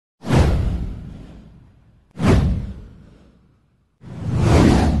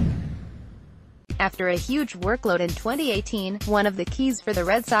After a huge workload in 2018, one of the keys for the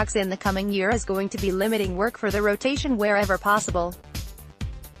Red Sox in the coming year is going to be limiting work for the rotation wherever possible.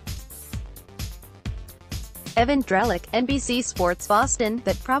 Evan Drellich, NBC Sports Boston.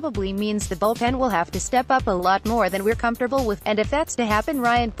 That probably means the bullpen will have to step up a lot more than we're comfortable with, and if that's to happen,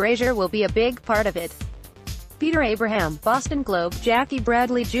 Ryan Brasier will be a big part of it. Peter Abraham, Boston Globe. Jackie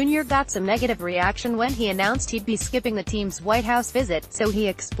Bradley Jr. got some negative reaction when he announced he'd be skipping the team's White House visit, so he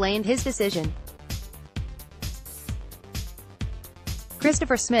explained his decision.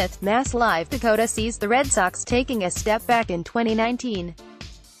 Christopher Smith, Mass Live. Dakota sees the Red Sox taking a step back in 2019.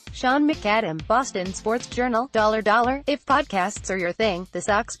 Sean McAdam, Boston Sports Journal. If podcasts are your thing, the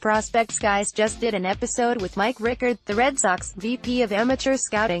Sox Prospects guys just did an episode with Mike Rickard, the Red Sox VP of Amateur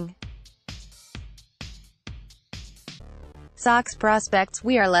Scouting. Sox prospects.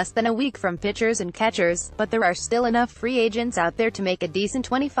 We are less than a week from pitchers and catchers, but there are still enough free agents out there to make a decent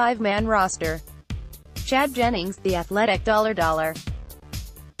 25-man roster. Chad Jennings, The Athletic.